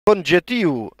Kon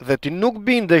gjetiu dhe ti nuk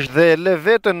bindesh dhe le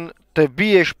veten të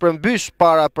biesh përmbys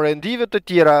para perendive të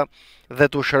tjera dhe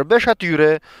të shërbesh atyre,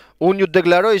 unë ju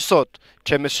deklaroj sot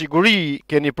që me siguri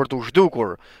keni për të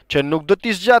zhdukur, që nuk do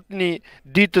t'i zgjatni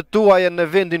ditët tuaja në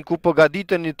vendin ku po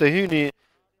gaditeni të hyni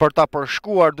për ta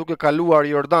përshkuar duke kaluar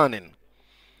Jordanin.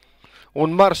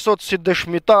 Unë marr sot si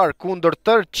dëshmitar kundër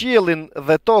tërë qiellin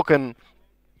dhe tokën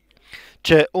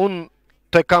që unë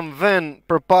të kam vënë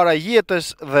përpara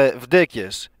jetës dhe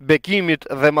vdekjes, bekimit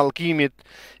dhe mallkimit,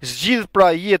 zgjidh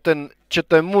pra jetën që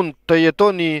të mund të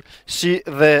jetoni si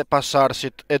dhe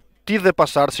pasardhësit e ti dhe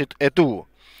pasardhësit e tu,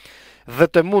 dhe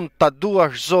të mund ta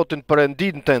duash Zotin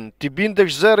Perëndin tënd, t'i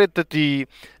bindesh zërrit të tij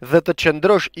dhe të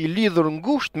qëndrosh i lidhur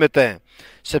ngushtë me te,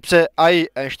 sepse ai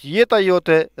është jeta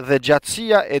jote dhe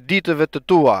gjatësia e ditëve të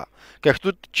tua,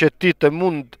 kështu që ti të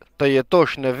mund të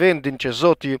jetosh në vendin që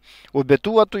Zoti u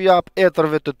betua t'u jap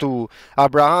etërve të tu,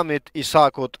 Abrahamit,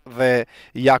 Isakut dhe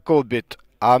Jakobit.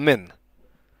 Amen.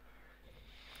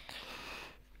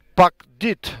 Pak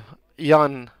ditë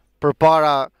janë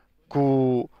përpara ku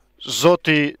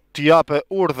Zoti t'i jape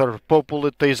urdhër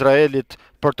popullit të Izraelit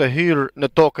për të hyrë në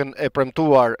tokën e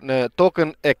premtuar, në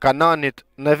tokën e Kananit,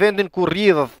 në vendin ku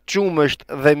rrjedhët qumësht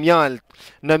dhe mjalt,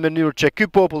 në mënyrë që ky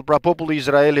popull, pra populli i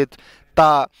Izraelit,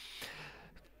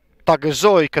 ta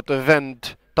gëzoj këtë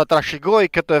vend, ta trashëgoj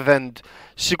këtë vend,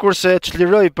 sikurse e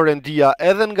çliroi Perëndia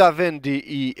edhe nga vendi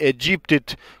i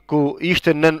Egjiptit, ku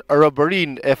ishte nën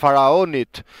robërinë e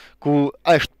faraonit, ku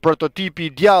është prototipi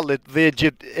i djallit dhe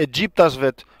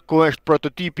egjiptasve, ku është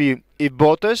prototipi i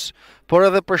botës, por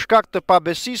edhe për shkak të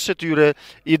pabesisë së tyre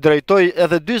i drejtoi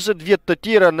edhe 40 vjet të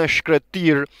tjera në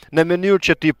shkretir, në mënyrë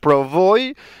që t'i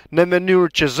provoj, në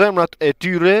mënyrë që zemrat e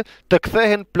tyre të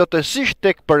kthehen plotësisht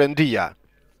tek Perëndia.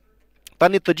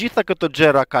 Tani të gjitha këto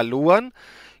gjëra kaluan,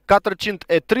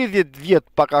 430 vjet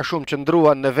pak a shumë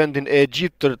qëndruan në vendin e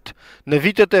Egjiptit, në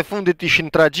vitet e fundit ishin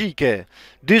tragjike,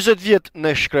 40 vjet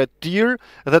në shkretir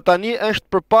dhe tani është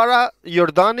përpara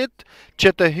Jordanit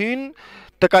që të hyjnë,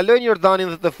 të kalojnë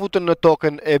Jordanin dhe të futen në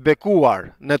tokën e bekuar,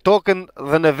 në tokën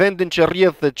dhe në vendin që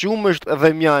rrjedhte qumësht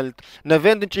dhe mjalt, në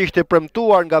vendin që ishte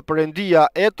premtuar nga Perëndia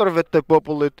etërve të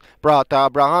popullit, pra të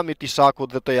Abrahamit,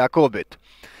 Isakut dhe të Jakobit.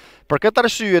 Për këtë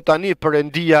arsye tani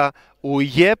Perëndia u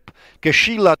jep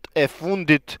këshillat e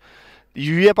fundit,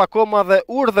 ju jep akoma dhe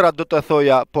urdhrat, do të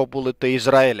thoja, popullit të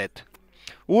Izraelit.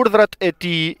 Urdhrat e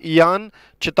tij janë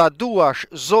që ta duash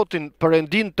Zotin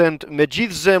Perëndin tënd me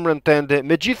gjithë zemrën tënde,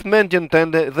 me gjithë mendjen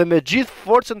tënde dhe me gjithë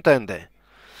forcën tënde.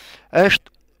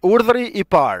 Është urdhri i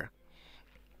parë.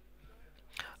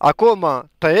 Akoma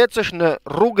të ecësh në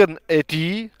rrugën e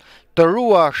tij, të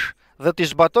ruash dhe t'i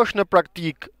zbatosh në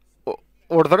praktik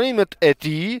urdhërimet e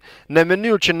tij, në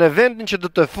mënyrë që në vendin që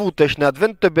do të futesh në atë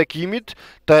vend të bekimit,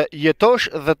 të jetosh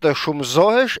dhe të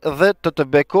shumëzohesh dhe të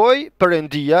bekoj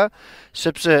Perëndia,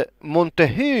 sepse mund të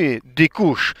hyjë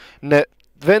dikush në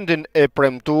vendin e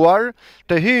premtuar,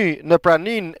 të hyjë në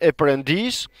praninë e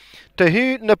Perëndis, të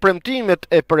hyjë në premtimet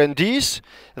e Perëndis,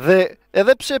 dhe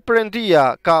edhe pse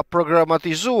Perëndia ka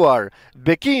programatizuar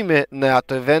bekime në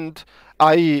atë vend,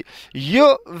 ai jo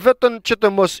vetëm që të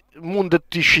mos mundet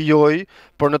t'i shijoj,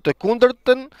 por në të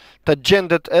kundërtën të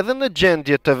gjendet edhe në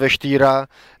gjendje të vështira,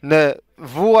 në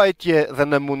vuajtje dhe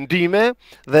në mundime,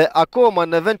 dhe akoma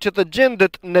në vend që të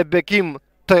gjendet në bekim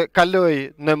të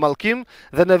kaloj në mallkim,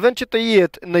 dhe në vend që të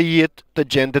jetë në jetë të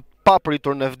gjendet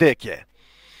papritur në vdekje.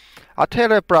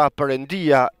 Atëherë pra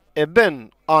Perëndia e bën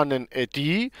anën e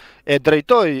tij, e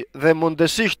drejtoi dhe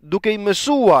mundësisht duke i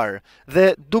mësuar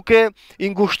dhe duke i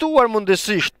ngushtuar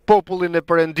mundësisht popullin e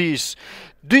Perëndis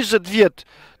 40 vjet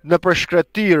në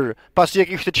përshkretir, pasi e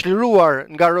kishte çliruar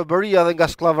nga robëria dhe nga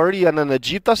skllavëria në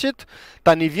Egjiptasit,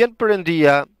 tani vjen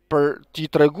Perëndia për t'i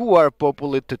treguar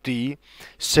popullit të tij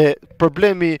se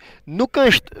problemi nuk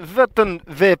është vetëm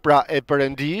vepra e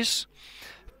Perëndis,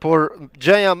 por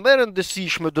gjëja më e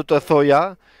rëndësishme, do të thoja,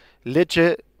 le që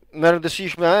më e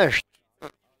rëndësishme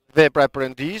është vepra e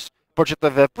Perëndis, por që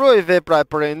të veproj vepra e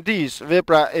Perëndis,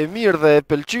 vepra e mirë dhe e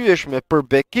pëlqyeshme për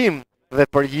bekim dhe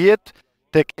për jetë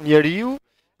tek njeriu,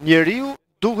 njeriu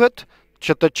duhet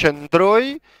që të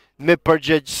qëndroj me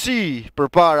përgjegjësi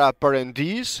përpara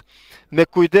Perëndis, me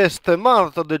kujdes të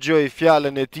madh të dëgjoj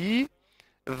fjalën e tij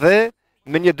dhe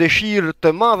me një dëshirë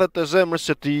të madhe të zemrës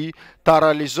së tij ta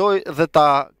realizoj dhe ta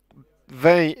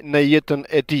vej në jetën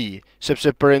e tij,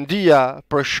 sepse Perëndia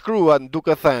përshkruan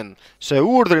duke thënë se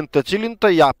urdhrin të cilin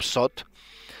të jap sot,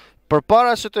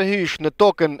 përpara se të hysh në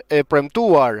tokën e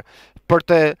premtuar për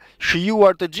të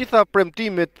shijuar të gjitha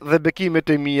premtimet dhe bekimet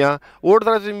e mia,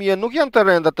 urdhrat e mia nuk janë të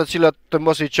rënda të cilat të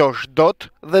mos i qosh dot,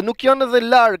 dhe nuk janë edhe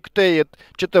larg tejet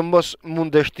që të mos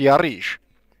mundesh t'i arrish.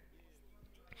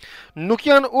 nuk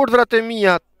janë urdhrat e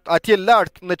mia atje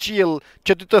lart në qiell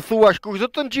që ti të thuash kush do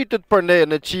të ngjitet për ne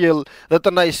në qiell dhe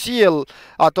të na sjell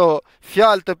ato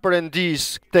fjalë të Perëndis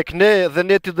tek ne dhe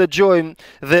ne ti dëgjojmë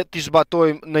dhe ti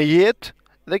zbatojmë në jetë.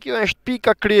 Dhe kjo është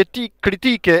pika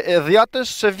kritike e dhjatës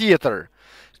së vjetër,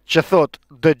 që thot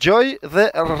dëgjoj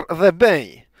dhe bëj.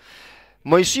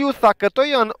 Mojsiu tha këto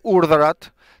janë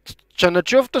urdhrat që në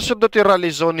qoftë se do t'i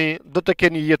realizoni, do të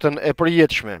keni jetën e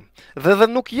përjetshme. Dhe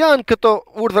nuk janë këto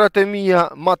urdhrat e mia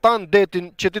matan detin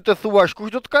që ti të thuash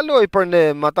kush do të kaloj për ne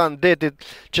matan detit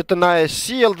që të na e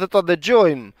sjell dhe ta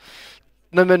dëgjojmë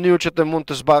në mënyrë që të mund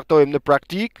të zbatojmë në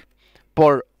praktik,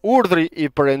 por urdhri i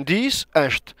Perëndis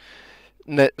është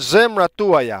në zemrat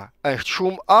tuaja, është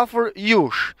shumë afër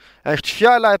jush, është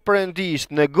fjala e Perëndis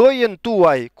në gojen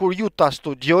tuaj kur ju ta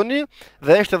studioni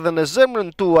dhe është edhe në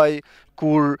zemrën tuaj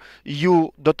kur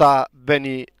ju do ta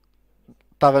bëni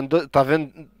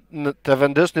të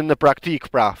vendosni në praktik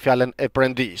pra fjalën e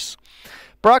Perëndis.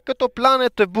 Pra këto plane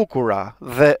të bukura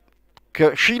dhe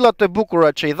këshillat e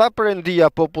bukura që i dha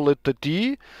Perëndia popullit të tij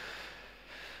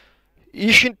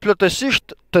ishin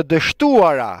plotësisht të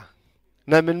dështuara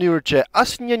në mënyrë që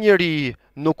asnjë njeri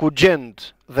nuk u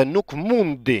gjend dhe nuk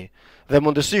mundi, dhe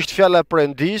mundësisht fjala e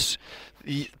Perëndis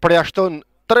përjashton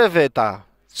 3 veta,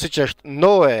 siç është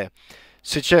Noe,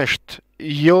 siç është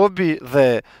Jobi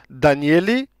dhe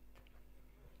Danieli.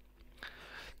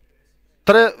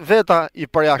 3 veta i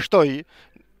përjashtoi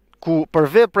ku për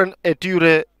veprën e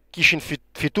tyre kishin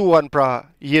fituan pra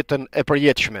jetën e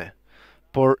përjetshme.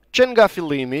 Por që nga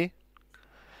fillimi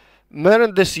më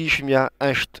rëndësishmja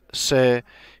është se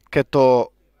këto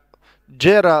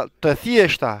gjëra të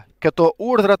thjeshta, këto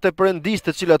urdhrat e Perëndis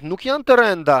të cilat nuk janë të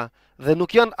rënda dhe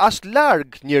nuk janë as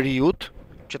larg njeriut,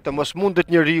 që të mos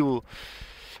mundet njeriu,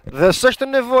 dhe s'është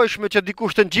e nevojshme që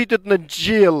dikush të ngjitet në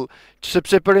qiell,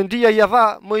 sepse Perëndia ja dha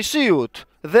Mojsiut,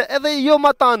 dhe edhe jo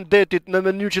matan detit në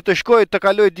mënyrë që të shkojë të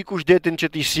kalojë dikush detin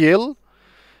që t'i sjell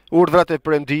urdhrat e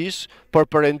Perëndis, por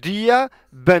Perëndia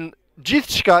bën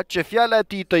gjithçka që fjala e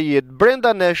tij të jetë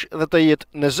brenda nesh dhe të jetë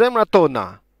në zemrat tona.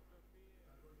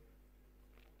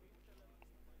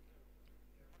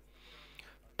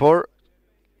 Por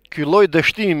ky lloj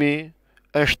dështimi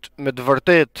është me të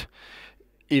vërtet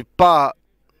i pa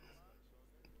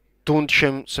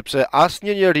tundshëm, sepse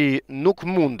asnjë njeri nuk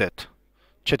mundet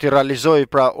që t'i realizoj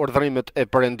pra urdhërimet e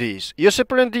Perëndis. Jo se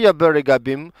Perëndia bëri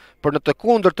gabim, por në të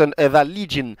kundërtën e dha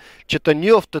ligjin që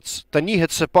të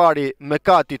njihet së pari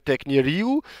mëkati tek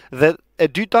njeriu dhe e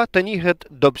dyta të njihet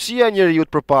dobësia e njeriu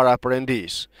përpara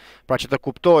Perëndis. Pra që të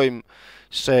kuptojmë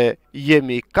se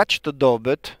jemi kaq të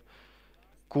dobët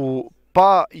ku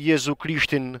pa Jezu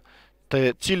Krishtin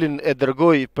të cilin e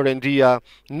dërgoi Perëndia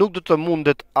nuk do të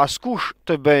mundet askush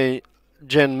të bëjë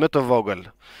gjën më të vogël.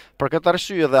 Për këtë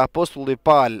arsye dhe apostulli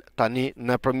Paul tani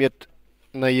nëpërmjet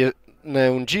në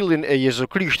ungjillin e Jezu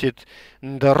Krishtit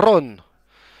ndërron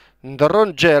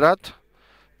gjërat,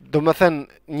 do më thënë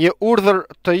një urdhër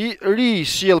të ri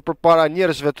sjell përpara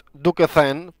njerëzve duke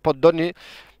thënë, po doni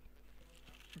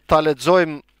ta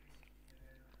lexojmë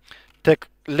tek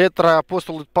letra e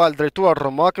apostullit Paul drejtuar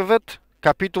Romakëve,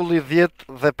 kapitulli 10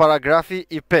 dhe paragrafi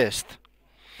i 5.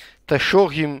 Të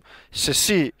shohim se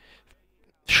si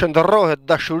shndërrohet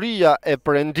dashuria e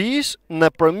Perëndis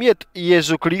nëpërmjet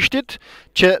Jezu Krishtit,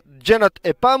 që gjërat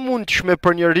e pamundshme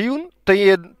për njeriu të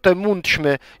jenë të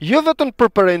mundshme jo vetëm për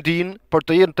Perëndin, por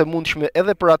të jenë të mundshme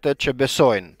edhe për atë që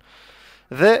besojnë.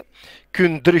 Dhe ky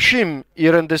ndryshim i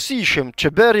rëndësishëm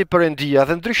që bëri Perëndia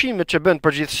dhe ndryshimet që bën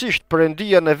përgjithsisht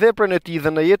Perëndia në veprën e tij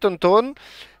dhe në jetën tonë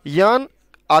janë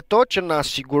ato që na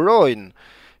sigurojnë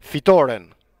fitoren.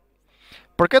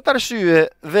 Për këtë arsye,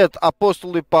 vet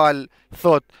apostulli Paul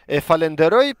thot, e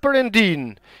falenderoj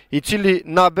Perëndin, i cili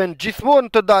na bën gjithmonë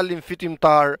të dalim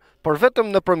fitimtar, por vetëm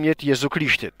nëpërmjet Jezu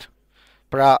Krishtit.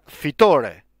 Pra,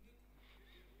 fitore.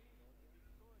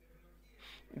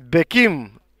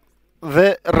 Bekim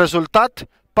dhe rezultat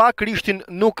pa Krishtin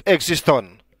nuk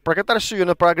ekziston. Për këtë arsye,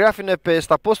 në paragrafin e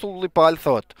 5, apostulli Paul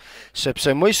thot,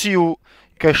 sepse Mojsiu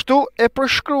kështu e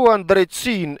përshkruan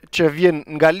drejtësinë që vjen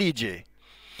nga ligji.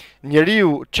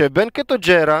 Njeriu që bën këto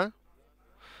gjëra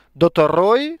do të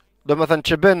rrojë, do të thënë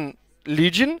që bën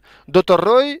ligjin, do të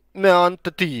rrojë me anë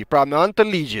të tij, pra me anë të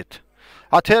ligjit.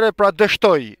 Atëherë pra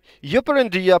dështoi, jo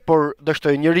Perëndia, por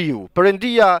dështoi njeriu.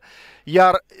 Perëndia ja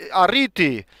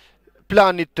arriti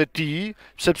planit të tij,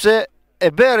 sepse e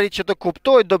bëri që të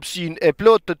kuptojë dobësinë e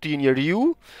plotë të tij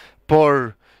njeriu,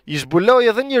 por i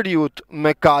zbuloi edhe njeriut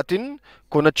mëkatin,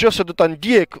 ku në qëse do të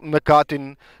ndjek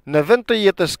mëkatin, në vend të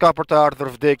jetës ka për të ardhur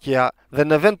vdekja dhe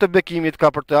në vend të bekimit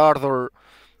ka për të ardhur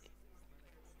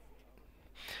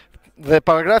Dhe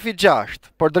paragrafi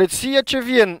 6, por drejtësia që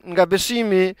vjen nga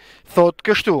besimi thot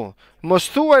kështu: mos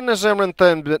thuaj në zemrën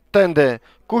tënde,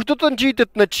 kush do të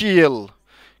ngjitet në qiell?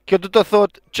 Kjo do të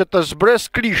thot që të zbres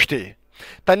Krishti.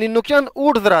 Tani nuk janë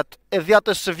urdhrat e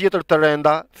dhjatës së vjetër të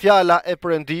renda, fjala e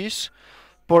Perëndis,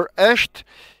 por është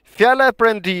fjala e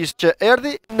Perëndis që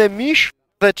erdhi në mish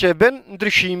dhe që e bën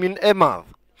ndryshimin e madh.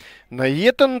 Në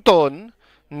jetën tonë,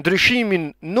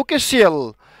 ndryshimin nuk e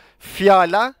sjell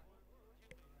fjala,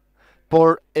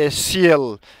 por e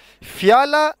sjell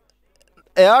fjala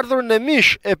e ardhur në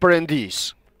mish e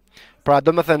Perëndis. Pra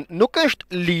do me thënë, nuk është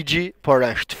ligji, por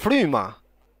është fryma.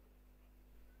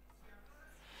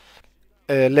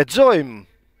 Lexojmë,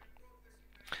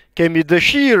 kemi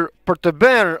dëshirë për të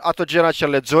bërë ato gjëra që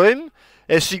lexojmë,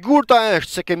 e sigurta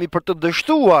është se kemi për të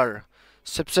dështuar,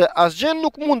 sepse asgjë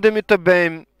nuk mundemi të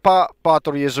bëjmë pa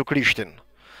patur Jezu Krishtin.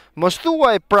 Mos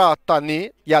thuaj pra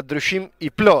tani, ja ndryshim i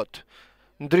plot,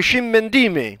 ndryshim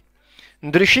mendimi,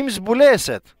 ndryshim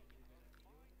zbuleset,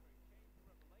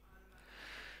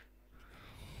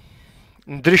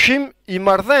 ndryshim i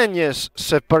marrëdhënies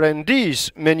së Perëndis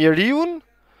me njeriun,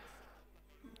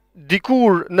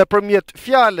 dikur nëpërmjet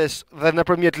fjalës dhe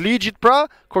nëpërmjet ligjit, pra,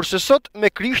 kurse sot me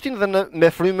Krishtin dhe me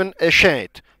frymën e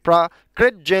shenjtë. Pra,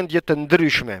 krejt gjendje të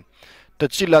ndryshme, të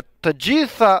cilat të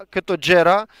gjitha këto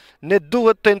gjëra ne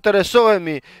duhet të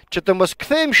interesohemi që të mos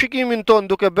kthejmë shikimin ton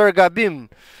duke bërë gabim,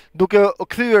 duke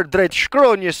kthyer drejt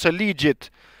shkronjës së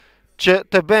ligjit, që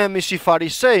të bëhemi si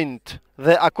farisejt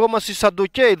dhe akoma si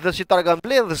sadukejt dhe si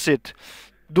targambledhësit,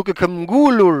 duke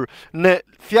këmbgulur në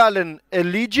fjalën e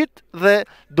ligjit dhe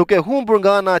duke humbur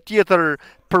nga ana tjetër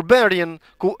përbërjen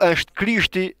ku është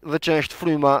Krishti dhe që është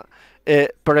fryma e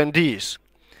Perëndis.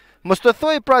 Mos të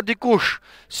thoj pra dikush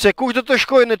se kush do të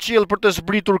shkojë në qiell për të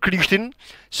zbritur Krishtin,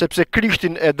 sepse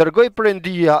Krishtin e dërgoi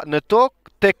Perëndia në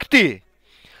tokë tek ti.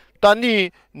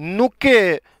 Tani nuk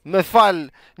ke,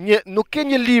 nuk ke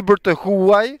një libër të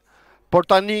huaj, por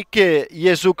tani ke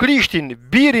Jezu Krishtin,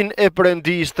 birin e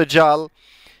Perëndis të gjallë,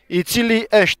 i cili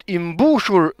është i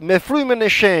mbushur me frymën e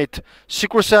shenjtë,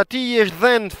 sikurse atij është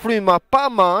dhënë fryma pa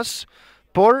mas,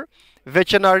 por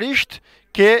veçanërisht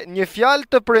ke një fjalë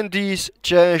të Perëndis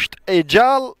që është e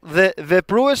gjallë dhe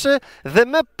vepruese dhe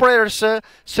më prerëse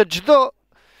se çdo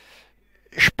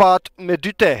shpat me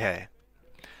dy tehe,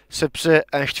 sepse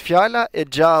është fjala e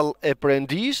gjallë e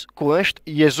Perëndis ku është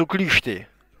Jezu Krishti.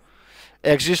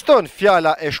 Ekziston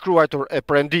fjala e shkruar e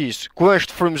Perëndis, ku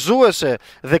është frymëzuese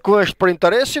dhe ku është për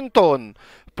interesin ton,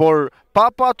 por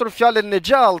pa patur fjalën e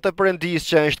gjallë të Perëndis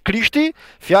që është Krishti,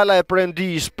 fjala e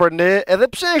Perëndis për ne, edhe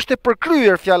pse është e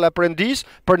përkryer fjala e Perëndis,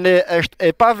 për ne është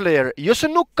e pavlerë, jo se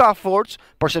nuk ka forcë,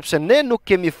 por sepse ne nuk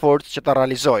kemi forcë që ta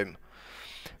realizojmë.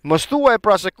 Mos thuaj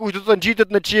pra se kush do të ngjitet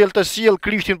në qiell të sjell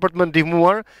Krishtin për të më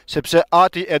ndihmuar, sepse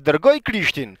ati e dërgoi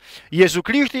Krishtin. Jezu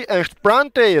Krishti është pranë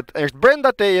tejet, është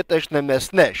brenda tejet, është në mes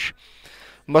nesh.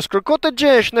 Mos kërko të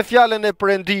gjesh në fjalën e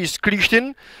Perëndis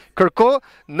Krishtin, kërko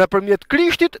nëpërmjet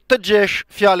Krishtit të gjesh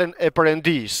fjalën e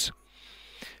Perëndis.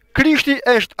 Krishti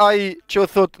është ai që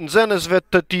thot nxënësve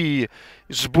të tij,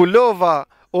 zbulova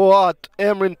o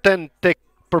atë emrin tënd tek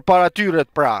përpara tyre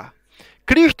pra.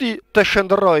 Krishti të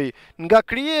shëndërroi nga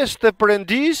krijesë të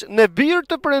Perëndis në bir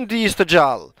të Perëndis të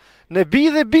gjallë, në bi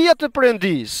dhe bija të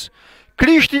Perëndis.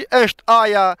 Krishti është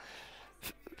aja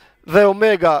dhe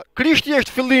omega, Krishti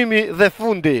është fillimi dhe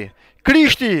fundi.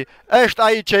 Krishti është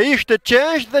ai që ishte, që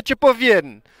është dhe që po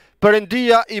vjen,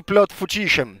 Perëndia i plot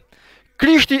fuqishëm.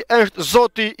 Krishti është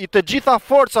Zoti i të gjitha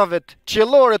forcave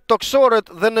qiellore, toksore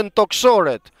dhe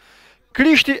nëntoksore.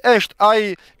 Krishti është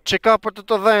ai që ka për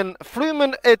të dhënë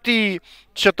frymën e tij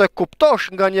që të kuptosh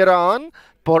nga njëra anë,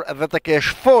 por edhe të kesh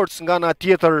forcë nga ana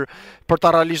tjetër për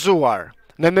ta realizuar.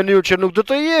 Në mënyrë që nuk do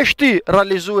të jesh ti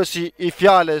realizuesi i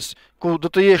fjalës ku do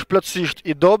të jesh plotësisht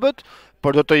i dobët,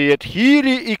 por do të jetë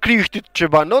hiri i Krishtit që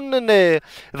banon në ne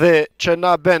dhe që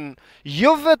na bën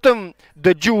jo vetëm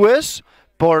dëgjues,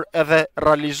 por edhe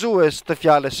realizues të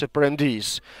fjalës së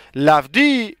Perëndis.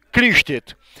 Lavdi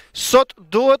Krishtit. Sot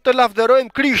duhet të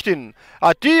lavderojmë Krishtin,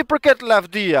 atij përket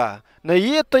lavdia në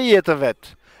jetë të jetëve.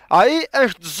 Ai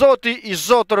është Zoti i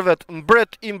zotërve,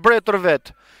 mbret i mbretërve.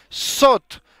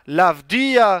 Sot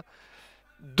lavdia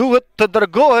duhet të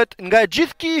dërgohet nga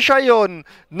gjithë kisha jon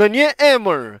në një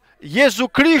emër, Jezu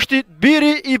Krishti,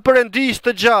 biri i Perëndis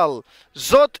të gjallë,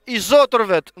 Zot i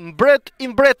zotërve, mbret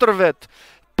i mbretërve,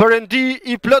 Perëndi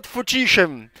i plot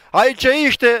fuqishëm, ai që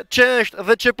ishte, që është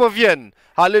dhe që po vjen.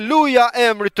 Aleluja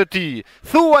emrit të tij.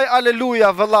 Thuaj aleluja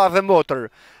vëlla dhe motër.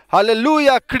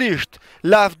 Aleluja Krisht.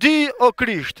 Lavdi o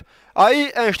Krisht.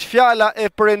 Ai është fjala e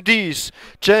Perëndis,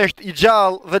 që është i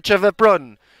gjallë dhe që vepron.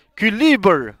 Ky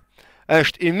libër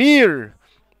është i mirë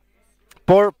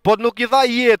Por po nuk i dha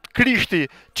jetë Krishti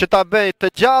që ta bëjë të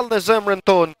gjallë në zemrën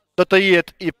tonë, do të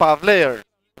jetë i pavlerë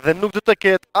dhe nuk do të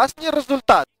ketë asnjë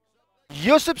rezultat.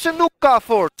 Jo sepse nuk ka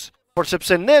forcë, por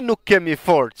sepse ne nuk kemi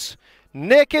forcë.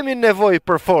 Ne kemi nevojë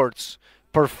për forcë,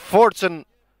 për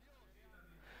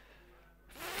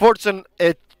forcën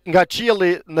e nga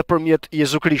qielli nëpërmjet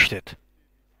Jezu Krishtit.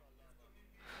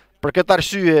 Për këtë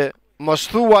arsye, mos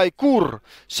thuaj kurrë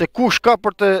se kush ka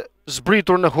për të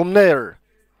zbritur në humner,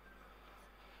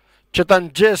 që ta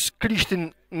ngjes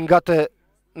Krishtin nga të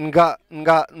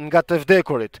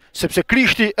vdekurit, sepse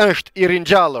Krishti është i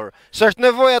ringjallur. S'është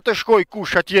nevoja të shkoj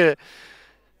kush atje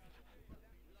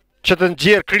që të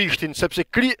nxjerr Krishtin, sepse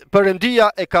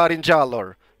Perëndia e ka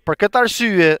ringjallur. Për këtë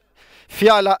arsye,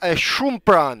 fjala e shumë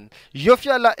pranë, jo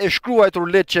fjala e shkruajtur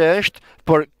le që është,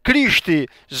 por Krishti,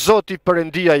 Zoti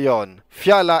Perëndia jon,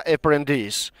 fjala e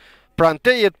Perëndis.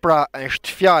 Prantejet pra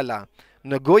është fjala,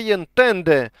 në gojën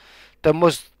tënde të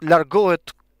mos largohet,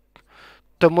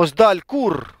 të mos dal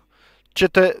kurrë që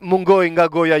të mungoj nga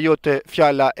goja jote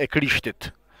fjala e Krishtit.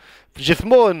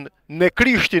 Gjithmonë me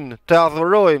Krishtin të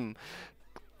adhurojmë,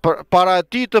 para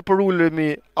ati të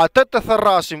përulemi, atë të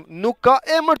thërrasim, nuk ka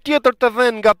emër tjetër të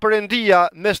vënë nga Perëndia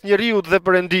mes njeriut dhe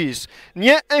Perëndis.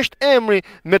 Një është emri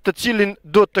me të cilin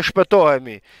do të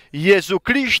shpëtohemi, Jezu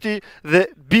Krishti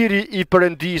dhe Biri i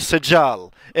Perëndis së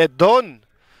gjallë. E don,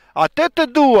 atë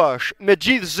të duash me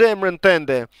gjithë zemrën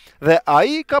tënde, dhe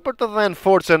ai ka për të dhënë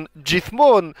forcën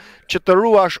gjithmonë që të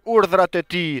ruash urdhrat e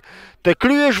tij, të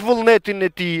kryesh vullnetin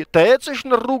e tij, të ecësh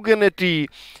në rrugën e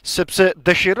tij, sepse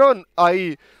dëshiron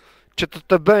ai që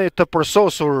të bëjë të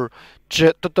përsosur,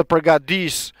 që të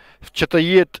përgatis, që të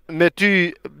jetë me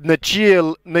ty në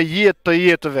qiell në jetë të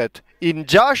jetëve, i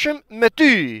ngjashëm me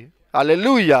ty.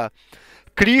 Aleluja.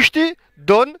 Krishti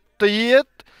don të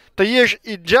jesh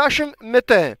i ngjashëm me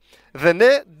te, dhe ne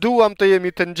duam të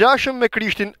jemi të ngjashëm me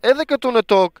Krishtin edhe këtu në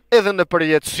tokë, edhe në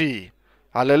përjetësi.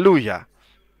 Aleluja.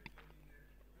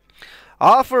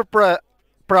 Afër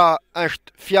pra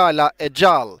është fjala e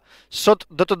gjallë. Sot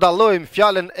do të dallojmë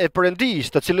fjalën e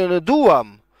Perëndis, të cilën e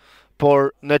duam,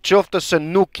 por në qoftë se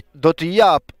nuk do t'i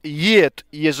jap jetë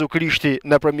Jezu Krishti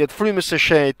nëpërmjet frymës së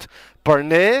shenjtë, për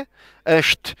ne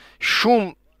është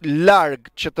shumë larg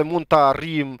që të mund ta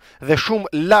arrijmë dhe shumë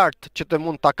lart që të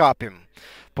mund ta kapim.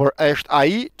 Por është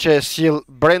ai që e sjell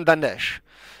brenda nesh.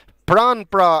 Pranë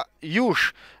pra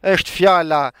jush është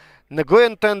fjala në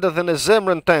gojën tënde dhe në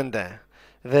zemrën tënde,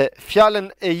 dhe fjalën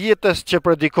e jetës që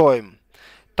predikojmë.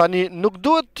 Tani nuk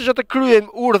duhet që të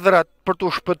kryejmë urdhrat për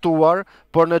të shpëtuar,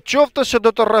 por në qoftë se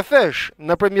do të rrefesh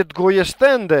nëpërmjet gojës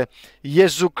tënde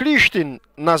Jezu Krishtin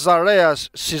Nazareas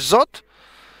si Zot,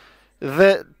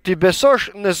 dhe ti besosh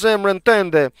në zemrën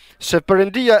tënde se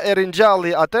Perëndia e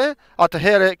ringjalli atë,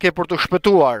 atëherë ke për të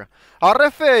shpëtuar. A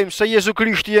rrefejmë se Jezu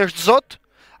Krishti është Zot?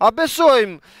 A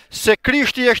besojmë se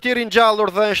Krishti është i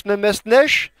ringjallur dhe është në mes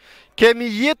nesh? Kemi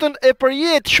jetën e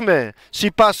përjetshme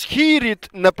sipas hirit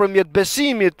nëpërmjet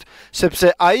besimit,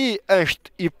 sepse ai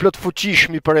është i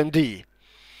plotfuqishëm i Perëndi.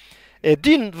 E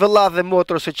din vëlla dhe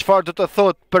motër se çfarë do të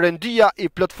thotë Perëndia i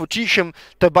plotfuqishëm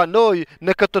të banoj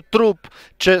në këtë trup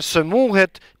që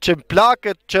sëmuhet, që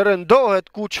mplaket, që rëndohet,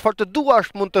 ku çfarë të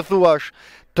duash mund të thuash,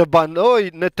 të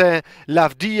banoj në të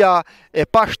lavdia e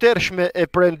pashtershme e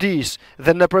Perëndis,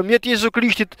 dhe nëpërmjet Jezu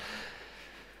Krishtit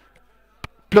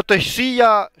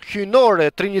plotësia hyjnore,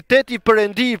 Triniteti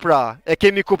Perëndi pra, e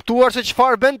kemi kuptuar se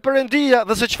çfarë bën Perëndia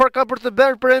dhe se çfarë ka për të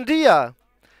bërë Perëndia.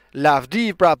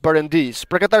 Lavdi pra Perëndis.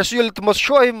 Për këtë arsye le të mos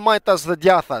shohim majtas dhe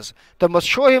djathas, të mos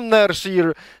shohim në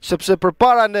errësirë, sepse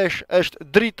përpara nesh është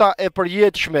drita e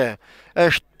përjetshme,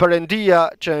 është Perëndia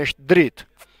që është dritë.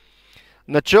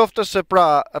 Në qoftë se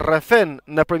pra rrefen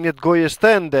nëpërmjet gojës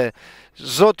tënde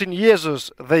Zotin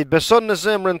Jezus dhe i beson në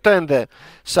zemrën tënde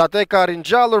se atë ka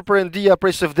ringjallur Perëndia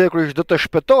prej së vdekurit, do të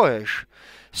shpëtohesh,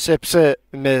 sepse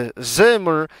me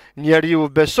zemër njeriu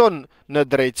beson në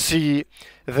drejtësi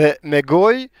dhe me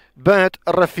gojë bëhet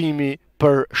rrëfimi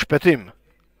për shpëtim.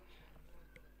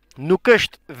 Nuk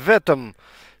është vetëm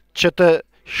që të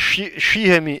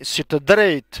shihemi si të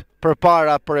drejtë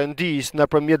përpara Perëndis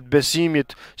nëpërmjet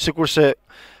besimit, sikurse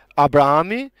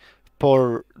Abrahami,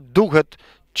 por duhet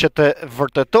që të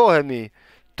vërtetohemi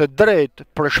të drejtë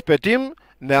për shpëtim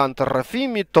me anë të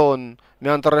rrëfimit ton,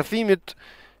 me anë të rrëfimit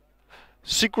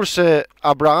sikurse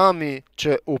Abrahami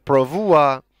që u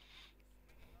provua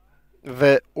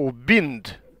dhe u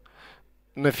bind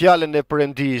në fjalën e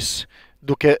Perëndis,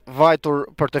 duke vajtur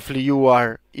për të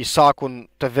flijuar Isakun,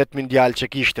 të vetmin djalë që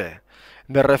kishte.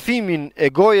 Me rrëfimin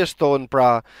e gojës ton,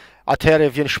 pra,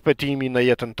 atëherë vjen shpëtimi në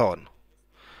jetën tonë.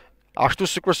 ashtu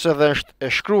sikurse edhe është e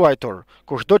shkruar,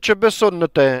 kushdo që beson në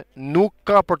te nuk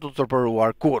ka për të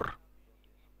tërpëruar kurrë.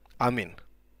 Amin.